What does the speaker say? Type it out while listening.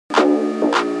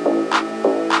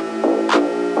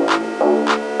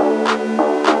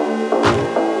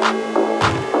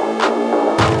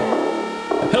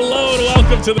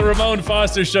Welcome to the Ramon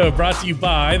Foster Show, brought to you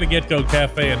by the Get-Go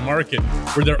Cafe and Market,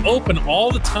 where they're open all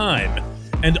the time,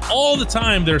 and all the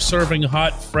time they're serving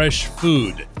hot, fresh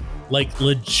food. Like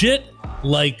legit,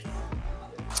 like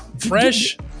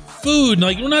fresh food.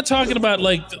 Like, we're not talking about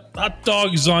like hot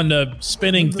dogs on the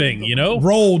spinning thing, you know?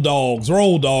 Roll dogs.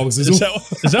 Is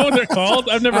that what they're called?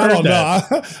 I've never heard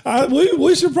that.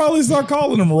 We should probably start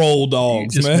calling them roll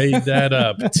dogs, You just man. made that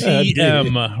up.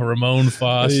 TM Ramon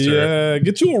Foster. Yeah,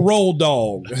 get you a roll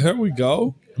dog. There we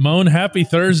go. Ramon, happy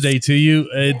Thursday to you.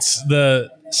 It's the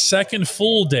second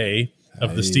full day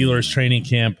of the Steelers training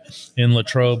camp in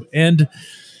Latrobe, and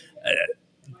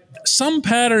some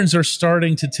patterns are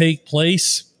starting to take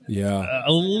place. Yeah.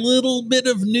 A little bit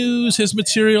of news has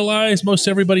materialized. Most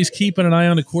everybody's keeping an eye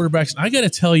on the quarterbacks. I got to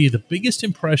tell you, the biggest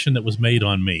impression that was made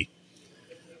on me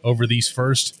over these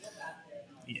first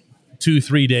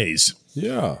 2-3 days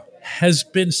has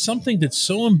been something that's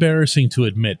so embarrassing to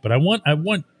admit, but I want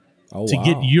to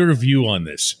get your view on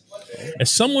this.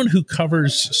 As someone who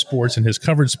covers sports and has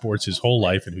covered sports his whole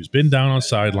life and who's been down on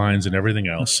sidelines and everything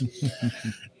else,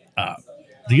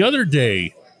 the other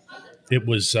day it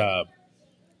was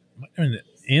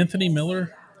Anthony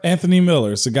Miller. Anthony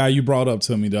Miller. It's the guy you brought up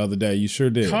to me the other day. You sure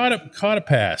did. Caught a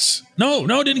pass.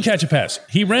 No, didn't catch a pass.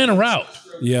 He ran a route.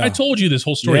 Yeah. I told you this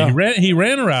whole story. Yeah. He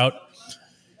ran a route.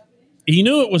 He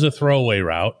knew it was a throwaway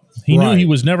route. He knew he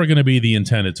was never going to be the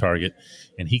intended target.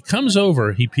 And he comes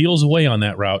over, he peels away on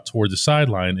that route toward the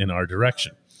sideline in our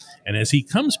direction. And as he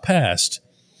comes past,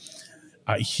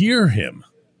 I hear him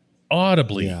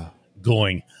audibly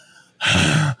going,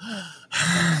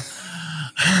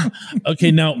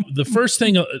 okay, now the first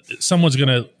thing someone's going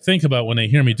to think about when they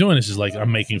hear me doing this is like,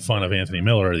 I'm making fun of Anthony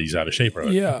Miller, or he's out of shape.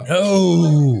 Yeah.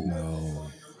 No.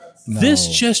 This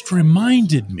just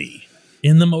reminded me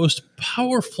in the most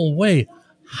powerful way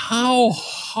how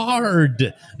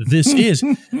hard this is,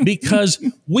 because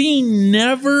we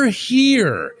never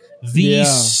hear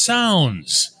these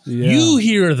sounds. You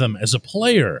hear them as a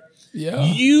player.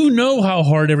 You know how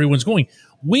hard everyone's going.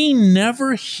 We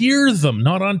never hear them,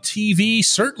 not on TV,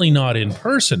 certainly not in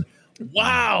person.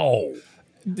 Wow.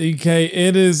 DK,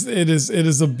 it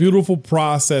is a beautiful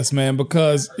process, man,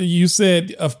 because you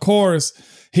said, of course,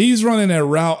 he's running that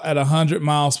route at 100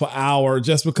 miles per hour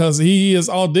just because he is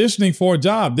auditioning for a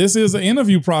job. This is an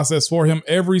interview process for him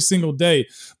every single day.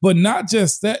 But not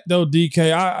just that, though,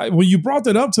 DK. When you brought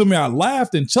that up to me, I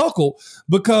laughed and chuckled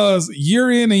because year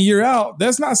in and year out,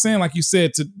 that's not saying, like you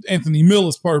said, to Anthony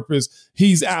Miller's purpose,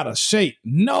 he's out of shape.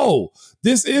 No,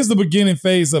 this is the beginning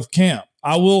phase of camp.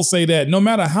 I will say that no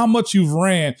matter how much you've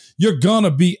ran, you're going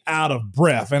to be out of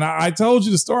breath. And I told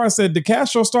you the story. I said,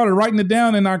 DeCastro started writing it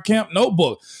down in our camp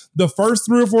notebook. The first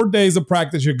 3 or 4 days of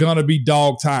practice, you're going to be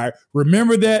dog tired.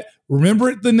 Remember that. Remember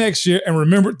it the next year, and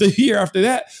remember it the year after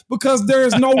that, because there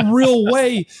is no real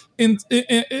way in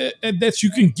that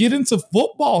you can get into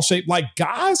football shape. Like,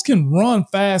 guys can run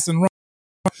fast and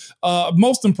run.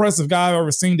 Most impressive guy I've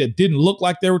ever seen that didn't look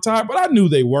like they were tired, but I knew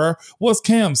they were, was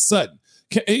Cam Sutton.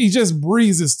 He just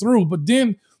breezes through, but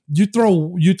then you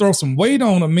throw some weight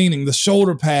on him, meaning the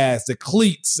shoulder pads, the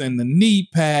cleats, and the knee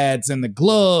pads, and the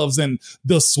gloves, and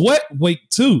the sweat weight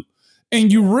too.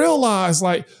 And you realize,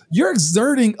 like, you're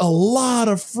exerting a lot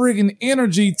of friggin'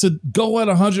 energy to go at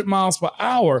 100 miles per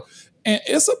hour. And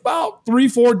it's about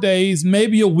 3-4 days,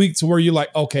 maybe a week, to where you're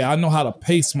like, okay, I know how to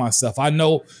pace myself. I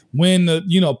know when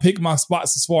to, pick my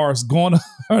spots as far as going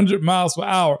 100 miles per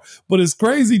hour. But it's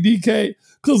crazy, DK,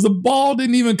 because the ball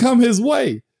didn't even come his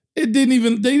way. They didn't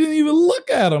even look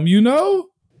at him,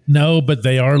 No, but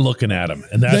they are looking at him,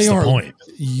 and that's the point.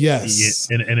 Yes.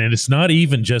 And it's not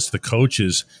even just the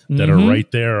coaches that are right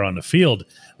there on the field.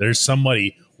 There's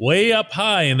somebody way up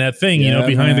high in that thing,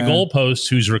 behind the goalpost,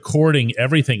 who's recording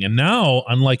everything. And now,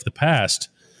 unlike the past,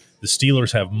 the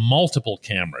Steelers have multiple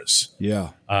cameras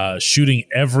shooting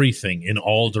everything in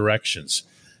all directions.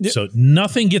 Yeah. So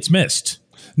nothing gets missed.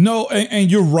 No,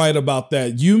 and you're right about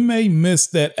that. You may miss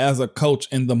that as a coach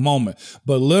in the moment,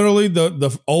 but literally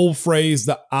the old phrase,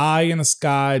 the eye in the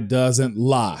sky doesn't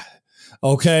lie.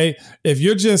 Okay. If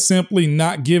you're just simply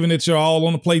not giving it your all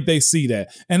on the plate, they see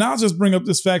that. And I'll just bring up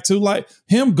this fact too, like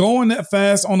him going that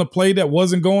fast on the play that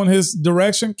wasn't going his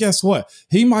direction. Guess what?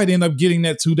 He might end up getting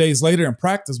that 2 days later in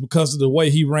practice because of the way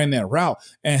he ran that route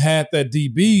and had that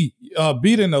DB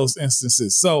beat in those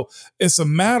instances. So it's a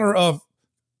matter of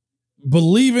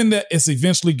believing that it's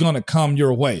eventually going to come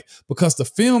your way, because the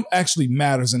film actually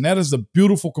matters. And that is the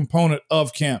beautiful component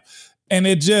of camp. And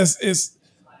it just is,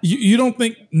 you don't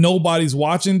think nobody's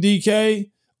watching, DK,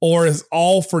 or is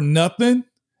all for nothing.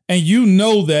 And you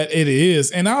know that it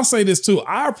is. And I'll say this too.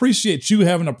 I appreciate you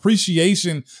having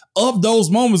appreciation of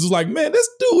those moments. It's like, man, this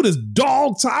dude is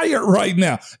dog tired right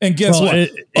now. And guess what?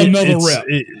 Another rep.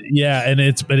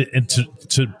 And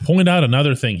to point out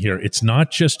another thing here, it's not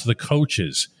just the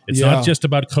coaches. It's not just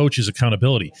about coaches'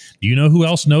 accountability. Do you know who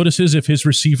else notices if his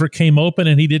receiver came open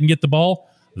and he didn't get the ball?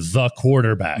 The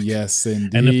quarterback. Yes,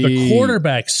 indeed. And if the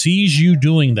quarterback sees you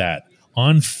doing that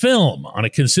on film on a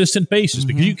consistent basis,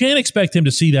 because you can't expect him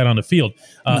to see that on the field.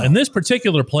 In this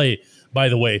particular play, by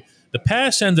the way, the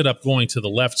pass ended up going to the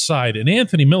left side, and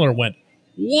Anthony Miller went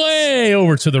way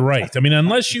over to the right. I mean,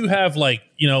 unless you have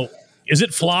is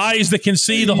it flies that can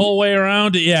see the whole way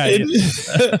around? Yeah.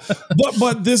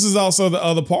 But this is also the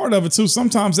other part of it too.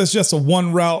 Sometimes that's just a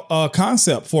one route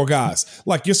concept for guys.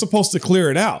 Like you're supposed to clear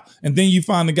it out, and then you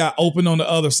find the guy open on the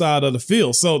other side of the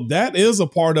field. So that is a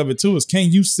part of it too. Is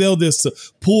can you sell this to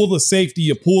pull the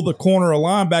safety or pull the corner or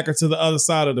linebacker to the other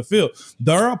side of the field?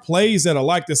 There are plays that are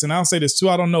like this, and I'll say this too.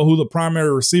 I don't know who the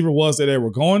primary receiver was that they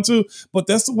were going to, but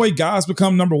that's the way guys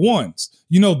become number ones.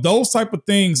 Those type of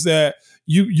things that.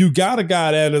 You got a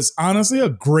guy that is honestly a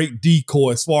great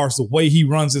decoy as far as the way he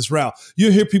runs his route.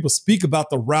 You'll hear people speak about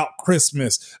the route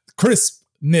crispness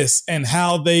and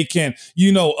how they can,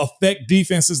 affect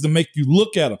defenses to make you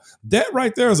look at them. That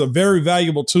right there is a very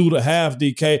valuable tool to have,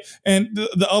 DK. And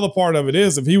the other part of it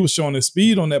is if he was showing his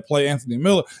speed on that play, Anthony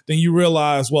Miller, then you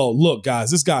realize, well, look,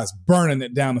 guys, this guy's burning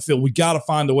it down the field. We got to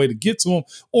find a way to get to him.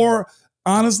 Or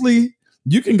honestly,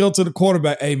 you can go to the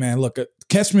quarterback. Hey, man, look,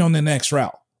 catch me on the next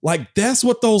route. Like, that's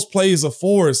what those plays are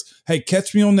for is, hey,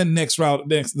 catch me on the next route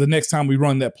the next time we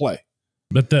run that play.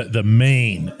 But the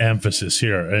main emphasis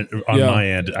here on my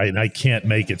end, I can't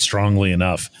make it strongly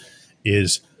enough,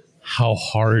 is how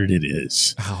hard it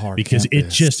is. How hard because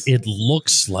it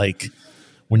looks like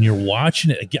when you're watching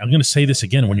it, again, I'm going to say this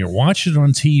again, when you're watching it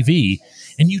on TV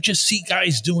and you just see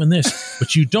guys doing this,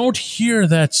 but you don't hear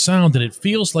that sound and it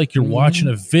feels like you're watching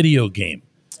a video game.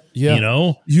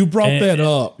 Yeah, you brought that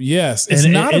up. Yes, it's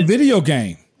not a video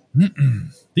game.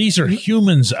 These are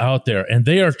humans out there, and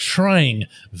they are trying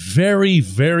very,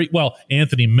 very well.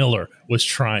 Anthony Miller was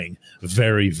trying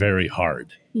very, very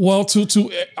hard. Well,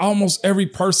 to almost every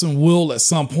person will at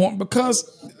some point because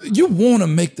you want to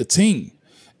make the team.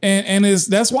 And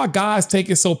that's why guys take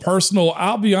it so personal.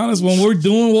 I'll be honest, when we're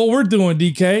doing what we're doing,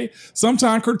 DK,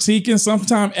 sometimes critiquing,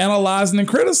 sometimes analyzing and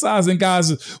criticizing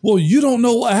guys. Well, you don't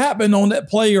know what happened on that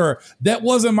play, or that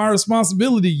wasn't my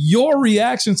responsibility. Your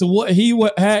reaction to what he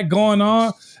had going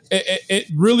on, it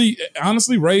really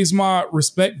honestly raised my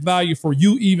respect value for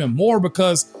you even more,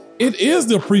 because it is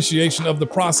the appreciation of the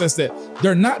process that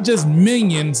they're not just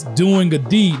minions doing a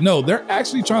deed. No, they're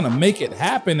actually trying to make it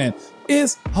happen. And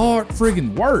it's hard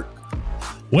friggin' work.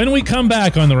 When we come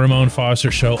back on the Ramon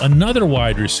Foster Show, another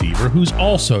wide receiver who's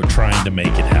also trying to make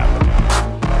it happen.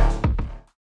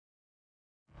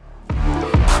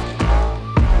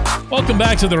 Welcome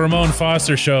back to the Ramon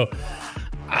Foster Show.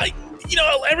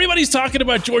 Everybody's talking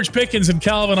about George Pickens and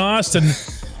Calvin Austin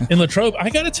in Latrobe. I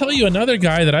got to tell you another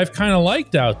guy that I've kind of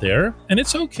liked out there, and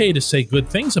it's okay to say good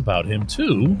things about him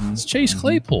too. It's Chase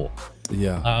Claypool.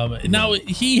 Yeah. Now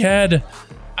he had,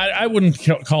 I wouldn't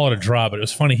call it a drop, but it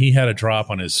was funny. He had a drop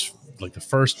on his, the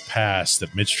first pass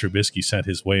that Mitch Trubisky sent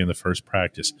his way in the first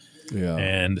practice. Yeah.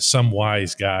 And some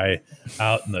wise guy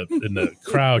out in the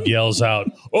crowd yells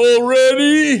out,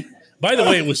 "Already!" By the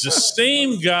way, it was the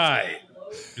same guy,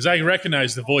 because I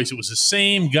recognized the voice. It was the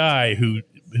same guy who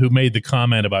made the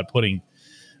comment about put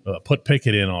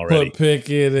Pickett in already. Put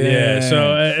Pickett in. Yeah,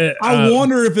 so I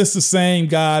wonder if it's the same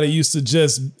guy that used to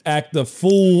just act the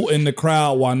fool in the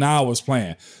crowd while Now was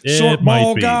playing. Short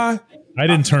ball guy. I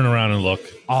didn't turn around and look.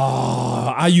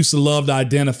 I used to love to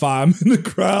identify him in the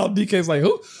crowd. DK's like,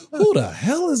 who the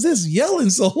hell is this yelling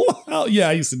so loud? Yeah,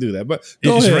 I used to do that. But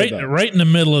go ahead. Right in the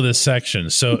middle of the section.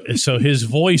 So his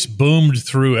voice boomed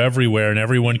through everywhere and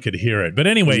everyone could hear it. But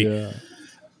anyway,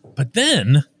 but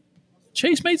then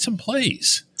Chase made some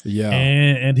plays. Yeah.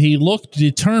 And he looked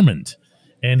determined.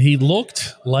 And he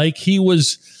looked like he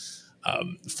was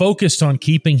focused on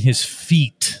keeping his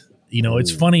feet.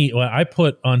 It's funny. I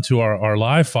put onto our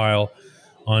live file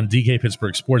on DK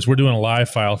Pittsburgh Sports. We're doing a live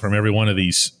file from every one of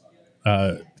these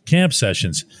camp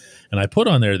sessions. And I put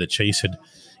on there that Chase had,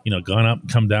 gone up and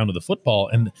come down to the football.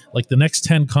 And the next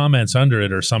 10 comments under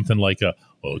it are something like,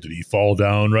 did he fall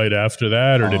down right after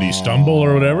that? Or did he stumble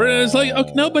or whatever? And it's like,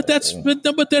 okay, no, but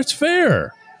that's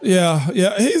fair. Yeah,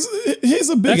 he's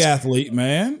a big athlete,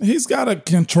 man. He's got to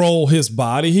control his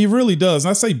body. He really does. And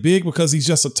I say big because he's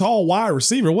just a tall wide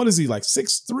receiver. What is he, like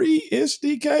 6'3"-ish,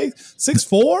 DK?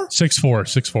 6'4"?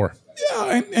 6'4".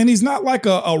 Yeah, and he's not like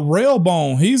a rail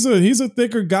bone. He's a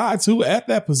thicker guy too at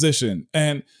that position.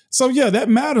 And so yeah, that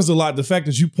matters a lot. The fact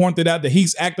that you pointed out that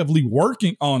he's actively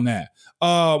working on that.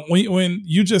 When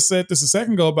you just said this a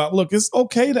second ago about, look, it's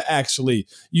okay to actually,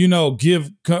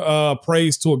 give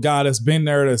praise to a guy that's been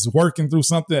there, that's working through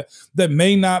something that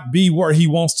may not be where he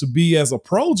wants to be as a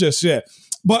pro just yet.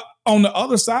 But on the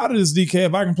other side of this, DK,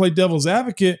 if I can play devil's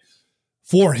advocate,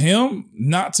 for him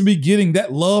not to be getting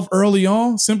that love early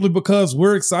on simply because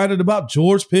we're excited about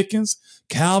George Pickens,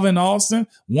 Calvin Austin,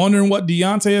 wondering what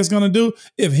Deontay is going to do.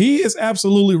 If he is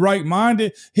absolutely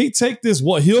right-minded, he take this,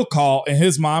 what he'll call in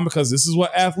his mind, because this is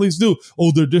what athletes do.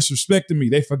 Oh, they're disrespecting me.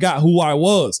 They forgot who I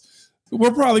was.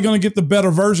 We're probably going to get the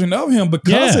better version of him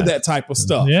because of that type of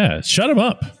stuff. Yeah, shut him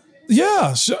up.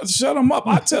 Yeah, shut him up.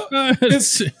 I tell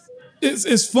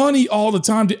It's funny all the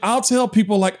time. I'll tell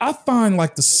people, like, I find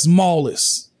like the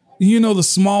smallest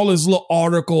little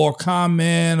article or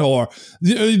comment or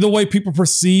the way people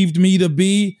perceived me to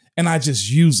be, and I just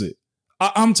use it.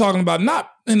 I'm talking about not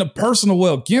in a personal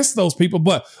way against those people,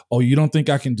 but, oh, you don't think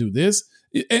I can do this?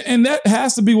 And that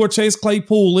has to be where Chase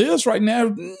Claypool is right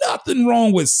now. Nothing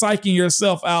wrong with psyching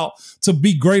yourself out to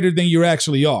be greater than you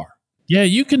actually are. Yeah,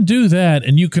 you can do that,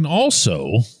 and you can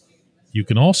also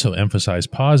emphasize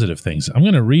positive things. I'm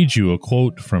going to read you a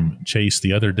quote from Chase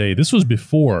the other day. This was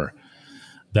before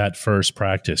that first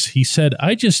practice. He said,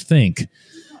 "I just think,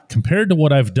 compared to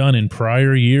what I've done in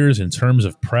prior years in terms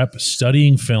of prep,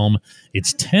 studying film,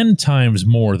 it's 10 times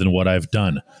more than what I've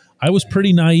done. I was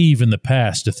pretty naive in the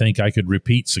past to think I could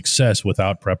repeat success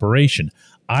without preparation.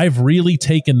 I've really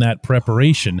taken that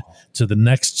preparation to the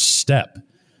next step."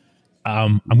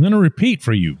 I'm going to repeat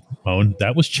for you, Moan.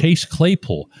 That was Chase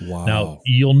Claypool. Wow. Now,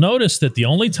 you'll notice that the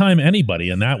only time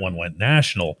anybody, and that one went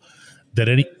national, that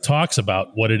any talks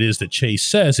about what it is that Chase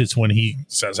says, it's when he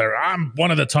says, "I'm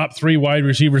one of the top 3 wide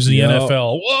receivers in the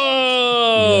NFL."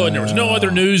 Whoa! Yeah. And there was no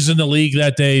other news in the league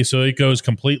that day, so it goes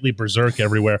completely berserk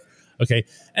everywhere. Okay.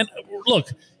 And look,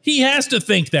 he has to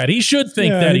think that. He should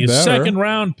think that. He's a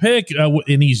second-round pick,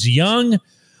 and he's young.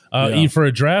 For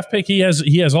a draft pick, he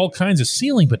has all kinds of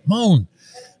ceiling. But Moan,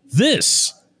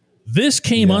 this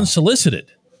came unsolicited.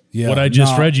 Yeah, what I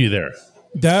just read you there.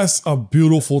 That's a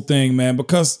beautiful thing, man.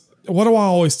 Because what do I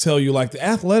always tell you? Like, the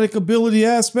athletic ability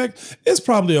aspect is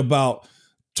probably about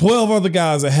 12 other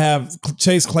guys that have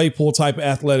Chase Claypool type of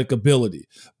athletic ability.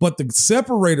 But the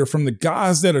separator from the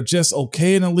guys that are just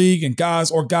okay in the league and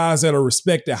guys that are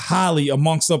respected highly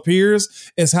amongst their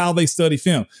peers is how they study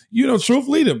film.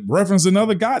 Truthfully, to reference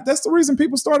another guy, that's the reason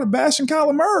people started bashing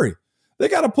Kyler Murray. They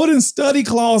got to put in study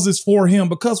clauses for him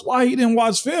because why he didn't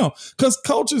watch film? Because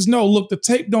coaches know, look, the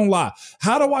tape don't lie.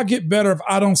 How do I get better if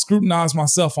I don't scrutinize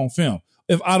myself on film?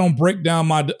 If I don't break down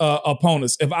my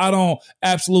opponents, if I don't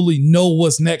absolutely know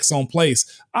what's next on plays?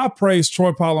 I praise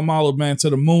Troy Polamalu, man, to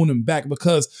the moon and back,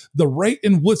 because the rate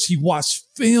in which he watched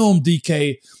film,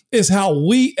 DK, is how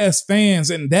we as fans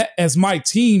and that as my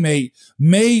teammate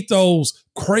made those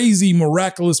crazy,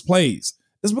 miraculous plays.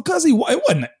 It's because it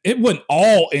wasn't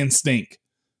all instinct.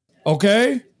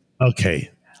 Okay? Okay.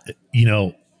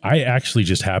 I actually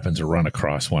just happened to run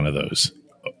across one of those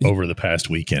over the past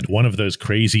weekend. One of those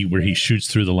crazy where he shoots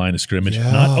through the line of scrimmage.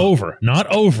 Yeah. Not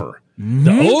over. Mm-hmm.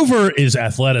 The over is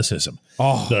athleticism.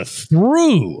 Oh.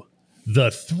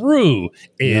 The through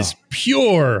is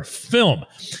pure film.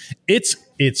 It's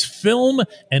film,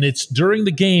 and it's during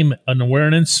the game an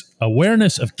awareness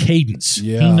of cadence.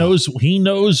 Yeah. He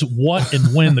knows what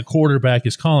and when the quarterback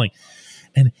is calling.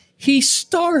 And he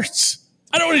starts.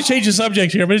 I don't want to change the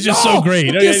subject here, but it's just so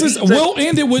great. We'll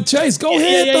end it with Chase. Go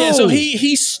ahead, though. Yeah. So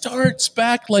he starts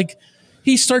back, like,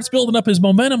 he starts building up his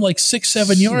momentum like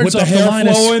 6-7 yards off the line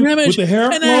of scrimmage. With the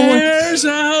hair and flowing. The hair's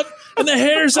out. And the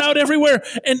hair's out everywhere.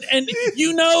 And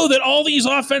you know that all these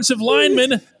offensive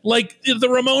linemen, like the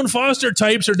Ramon Foster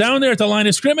types, are down there at the line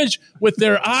of scrimmage with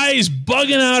their eyes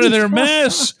bugging out of their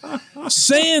mess,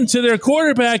 saying to their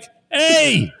quarterback,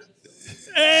 hey,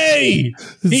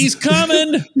 he's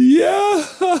coming. Yeah.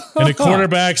 And the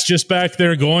quarterback's just back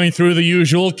there going through the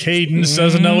usual cadence,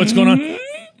 doesn't know what's going on.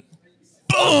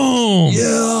 Boom.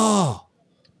 Yeah.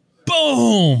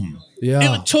 Boom.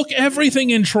 Yeah. It took everything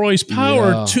in Troy's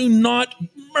power to not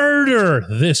murder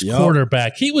this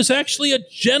quarterback. He was actually a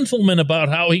gentleman about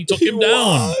how he took him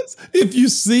down. If you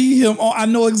see him, I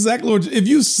know exactly what. If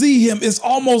you see him, it's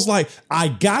almost like, I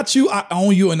got you, I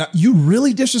own you, and you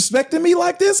really disrespecting me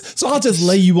like this? So I'll just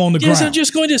lay you on the ground. Yes, I'm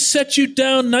just going to set you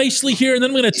down nicely here, and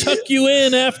then I'm going to tuck you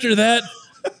in after that.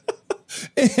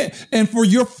 And for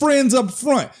your friends up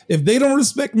front, if they don't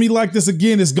respect me like this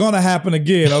again, it's gonna happen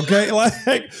again. Okay,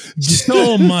 like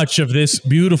so much of this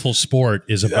beautiful sport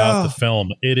is about the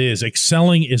film. It is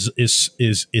excelling is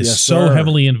so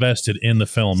heavily invested in the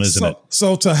film, isn't it?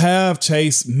 So to have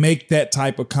Chase make that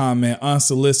type of comment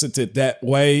unsolicited that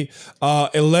way,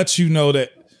 it lets you know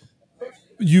that.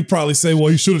 You probably say, well,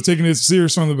 you should have taken it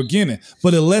serious from the beginning.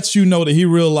 But it lets you know that he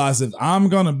realized if I'm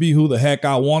going to be who the heck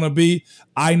I want to be,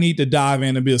 I need to dive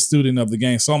in and be a student of the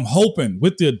game. So I'm hoping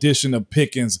with the addition of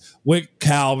Pickens, with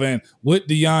Calvin, with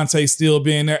Deontay still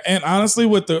being there, and honestly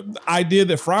with the idea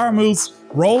that Freiermuth's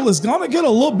role is going to get a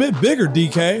little bit bigger,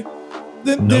 DK,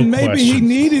 then maybe he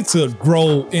needed to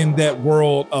grow in that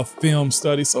world of film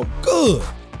study. So good.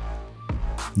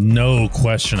 No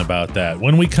question about that.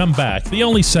 When we come back, the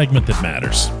only segment that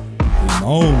matters.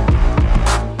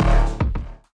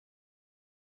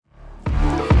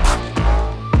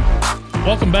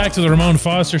 Welcome back to the Ramon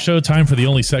Foster Show. Time for the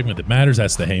only segment that matters.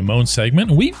 That's the Hey Moan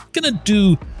segment. We're going to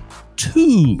do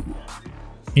 2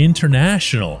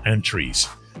 international entries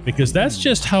because that's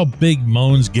just how big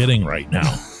Moan's getting right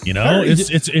now. You know,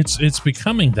 it's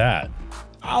becoming that.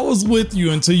 I was with you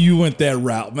until you went that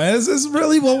route, man. This is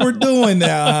really what we're doing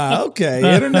now. Huh? Okay.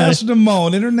 International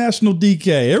Moan, International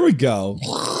DK. Here we go.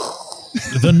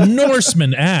 The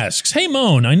Norseman asks, hey,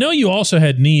 Moan, I know you also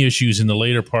had knee issues in the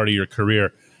later part of your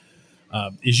career.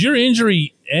 Is your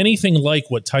injury anything like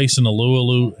what Tyson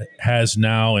Alualu has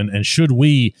now? And should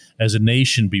we as a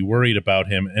nation be worried about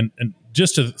him? And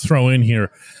just to throw in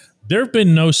here, there have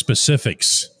been no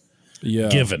specifics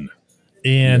given.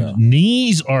 And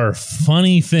knees are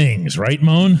funny things, right,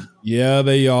 Moan? Yeah,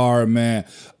 they are, man.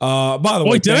 By the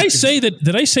way, did I say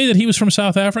that he was from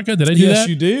South Africa? Did I do that? Yes,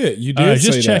 you did. You did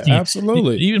just say checking. That.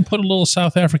 Absolutely. You even put a little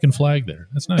South African flag there.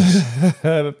 That's nice.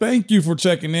 Thank you for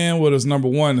checking in with us. Number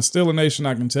one, the Steeler Nation,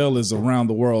 I can tell, is around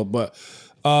the world, but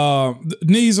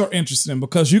knees are interesting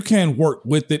because you can work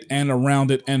with it and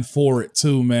around it and for it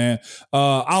too, man.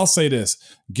 I'll say this: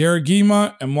 Gary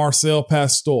Guimont and Marcel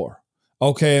Pastor.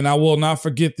 Okay, and I will not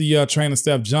forget the training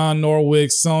staff: John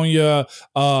Norwick, Sonia,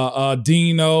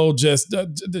 Dino, just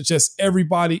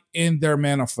everybody in there,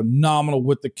 man, are phenomenal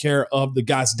with the care of the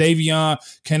guys. Davion,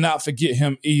 cannot forget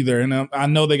him either. And I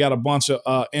know they got a bunch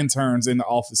of interns in the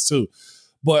office too.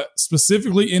 But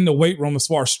specifically in the weight room, as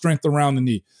far as strength around the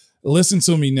knee, listen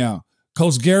to me now.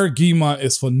 Coach Garrett Guimont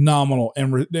is phenomenal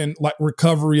and like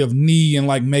recovery of knee and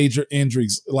like major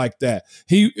injuries like that.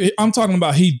 I'm talking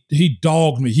about he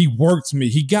dogged me. He worked me.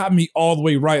 He got me all the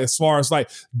way right as far as like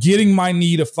getting my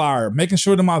knee to fire, making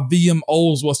sure that my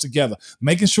VMOs was together,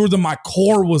 making sure that my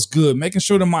core was good, making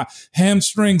sure that my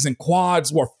hamstrings and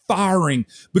quads were firing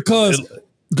because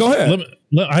go ahead.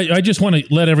 I just want to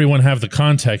let everyone have the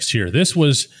context here. This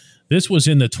was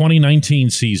in the 2019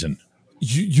 season.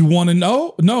 You want to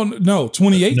know? No,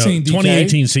 2018. No,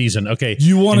 2018 season. Okay.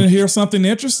 You want to hear something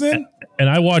interesting? And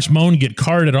I watched Moan get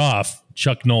carted off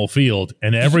Chuck Noll Field,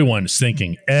 and everyone's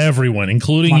thinking,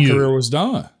 including you. My career was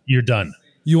done. You're done.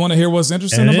 You want to hear what's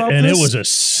interesting about this? And it was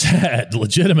a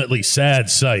legitimately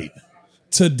sad sight.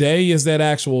 Today is that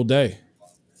actual day.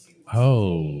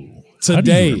 Oh. Today. How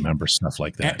do you remember stuff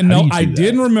like that? No, I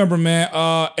didn't remember, man.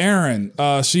 Erin,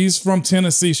 she's from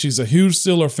Tennessee. She's a huge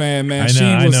Steeler fan, man.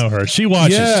 I know her. She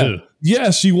watches too. Yeah,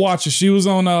 she watches. She was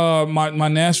on my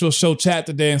Nashville show chat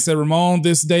today and said, Ramon,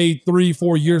 this day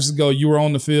 3-4 years ago, you were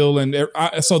on the field. And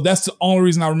so that's the only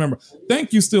reason I remember.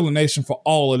 Thank you, Steeler Nation, for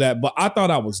all of that. But I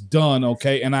thought I was done,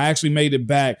 okay? And I actually made it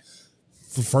back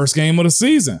for first game of the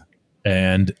season.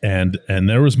 And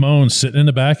there was Moan sitting in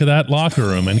the back of that locker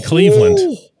room in Cleveland.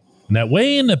 Ooh. And that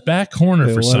way in the back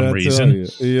corner for some reason.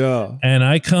 Yeah. And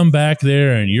I come back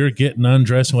there and you're getting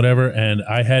undressed and whatever. And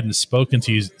I hadn't spoken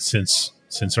to you since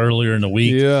earlier in the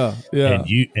week. Yeah.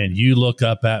 And you look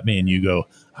up at me and you go,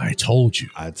 I told you.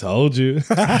 I told you.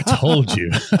 I told you.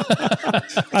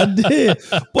 I did.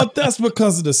 But that's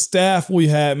because of the staff we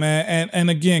had, man. And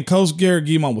again, Coach Gary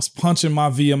Guimont was punching my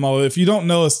VMO. If you don't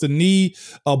know, it's the knee,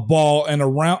 a ball, and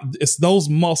around, it's those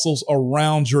muscles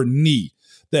around your knee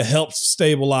that helps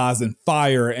stabilize and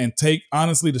fire and take,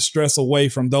 honestly, the stress away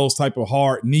from those type of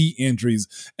hard knee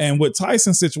injuries. And with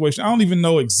Tyson's situation, I don't even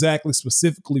know exactly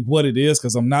specifically what it is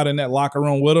because I'm not in that locker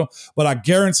room with him. But I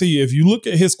guarantee you, if you look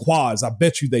at his quads, I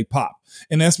bet you they pop.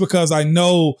 And that's because I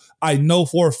know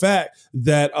for a fact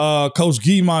that Coach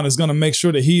Guimond is going to make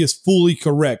sure that he is fully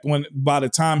correct by the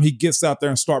time he gets out there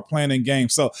and start playing in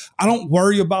games. So I don't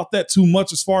worry about that too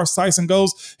much as far as Tyson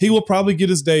goes. He will probably get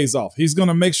his days off. He's going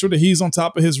to make sure that he's on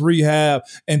top of his rehab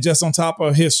and just on top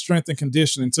of his strength and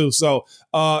conditioning too. So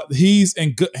he's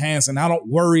in good hands, and I don't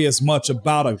worry as much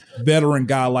about a veteran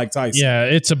guy like Tyson. Yeah,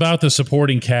 it's about the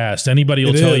supporting cast. Anybody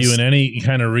will tell you in any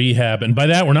kind of rehab, and by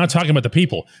that we're not talking about the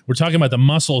people. We're talking about the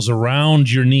muscles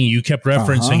around your knee. You kept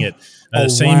referencing it. The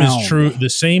same is true. The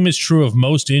same is true of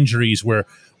most injuries, where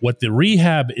what the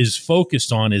rehab is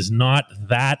focused on is not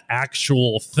that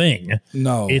actual thing.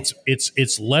 No,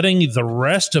 it's letting the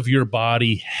rest of your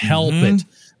body help it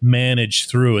manage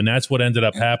through, and that's what ended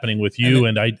up happening with you.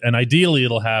 And ideally,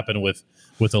 it'll happen with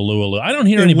Alualu. I don't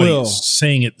hear anybody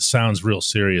saying it sounds real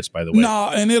serious, by the way.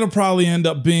 No, and it'll probably end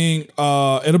up being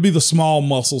it'll be the small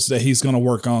muscles that he's going to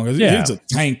work on. He's a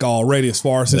tank already as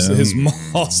far as his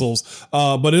muscles.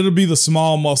 But it'll be the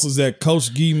small muscles that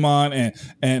Coach Guimond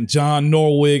and John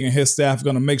Norwig and his staff are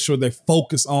going to make sure they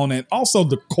focus on, and also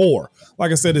the core.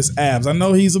 Like I said, his abs. I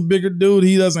know he's a bigger dude.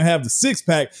 He doesn't have the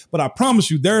six-pack, but I promise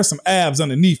you there are some abs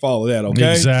underneath all of that,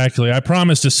 okay? Exactly. I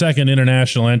promised a second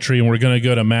international entry, and we're going to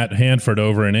go to Matt Hanford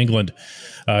over in England.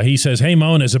 He says, "Hey,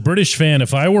 Moan, as a British fan,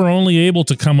 if I were only able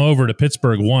to come over to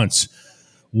Pittsburgh once,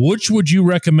 which would you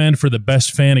recommend for the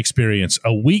best fan experience?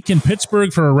 A week in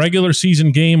Pittsburgh for a regular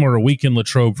season game, or a week in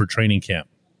Latrobe for training camp?"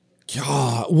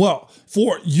 God, well,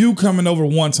 for you coming over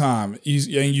one time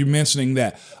and you mentioning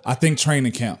that, I think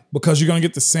training camp, because you're going to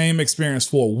get the same experience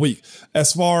for a week.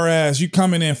 As far as you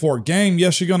coming in for a game,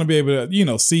 yes, you're going to be able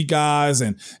to, see guys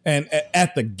and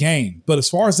at the game. But as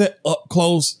far as that up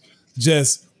close,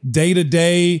 just day to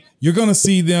day, you're going to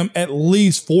see them at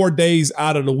least 4 days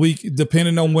out of the week,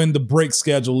 depending on when the break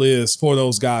schedule is for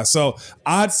those guys. So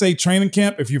I'd say training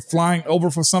camp if you're flying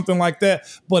over for something like that.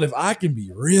 But if I can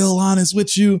be real honest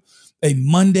with you, a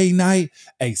Monday night,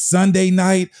 a Sunday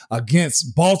night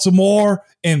against Baltimore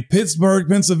in Pittsburgh,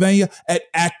 Pennsylvania at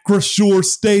Acrisure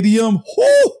Stadium.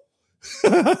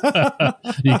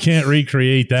 You can't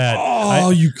recreate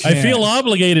that. You can't. I feel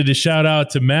obligated to shout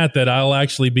out to Matt that I'll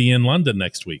actually be in London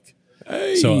next week.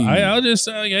 Hey. So I'll just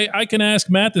I can ask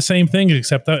Matt the same thing,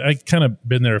 except I kind of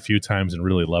been there a few times and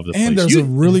really love the place. And there's a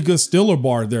really good Stiller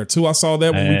bar there too. I saw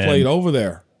that when we played over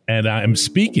there. And I'm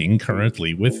speaking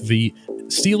currently with the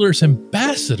Steelers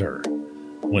ambassador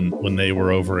when they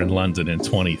were over in London in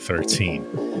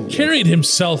 2013. Carried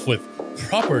himself with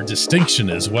proper distinction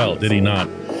as well, did he not?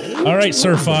 All right,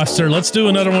 Sir Foster, let's do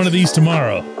another one of these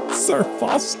tomorrow. Sir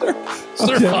Foster?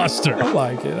 Sir Foster. I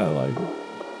like it.